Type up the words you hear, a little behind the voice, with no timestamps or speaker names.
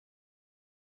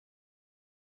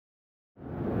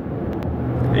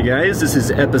Hey guys, this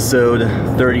is episode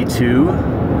 32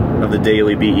 of the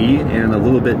Daily BE, and a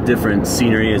little bit different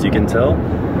scenery, as you can tell.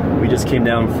 We just came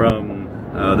down from,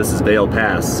 this is Vail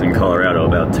Pass in Colorado,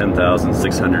 about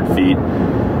 10,600 feet.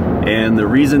 And the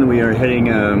reason we are heading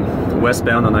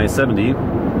westbound on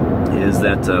I-70 is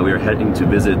that we are heading to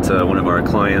visit one of our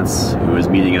clients who is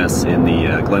meeting us in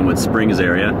the Glenwood Springs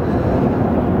area.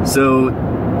 So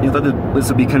I thought that this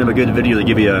would be kind of a good video to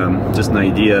give you just an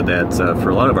idea that for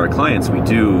a lot of our clients, we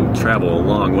do travel a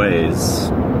long ways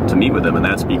to meet with them, and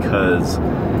that's because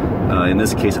in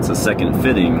this case it's a second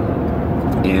fitting,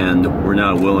 and we're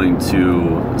not willing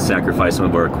to sacrifice some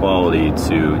of our quality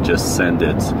to just send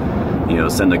it,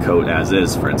 send the coat as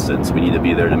is, for instance. We need to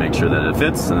be there to make sure that it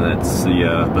fits, and that's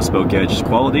the Bespoke Edge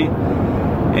quality.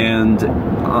 And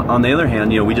on the other hand,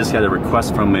 we just had a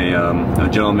request from a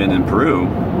gentleman in Peru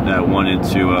that wanted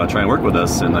to try and work with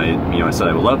us, and I said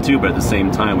I would love to, but at the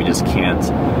same time we just can't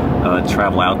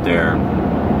travel out there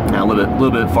a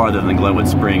little bit farther than Glenwood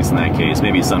Springs in that case.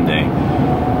 Maybe someday.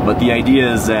 But the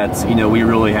idea is that we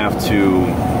really have to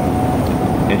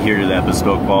adhere to that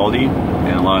bespoke quality,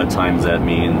 and a lot of times that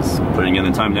means putting in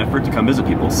the time and effort to come visit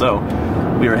people. So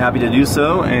we are happy to do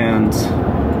so, and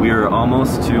we are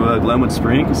almost to Glenwood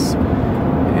Springs,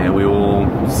 and we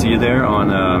will see you there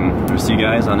or see you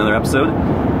guys on another episode.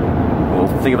 We'll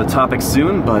think of a topic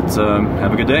soon, but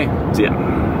have a good day. See ya.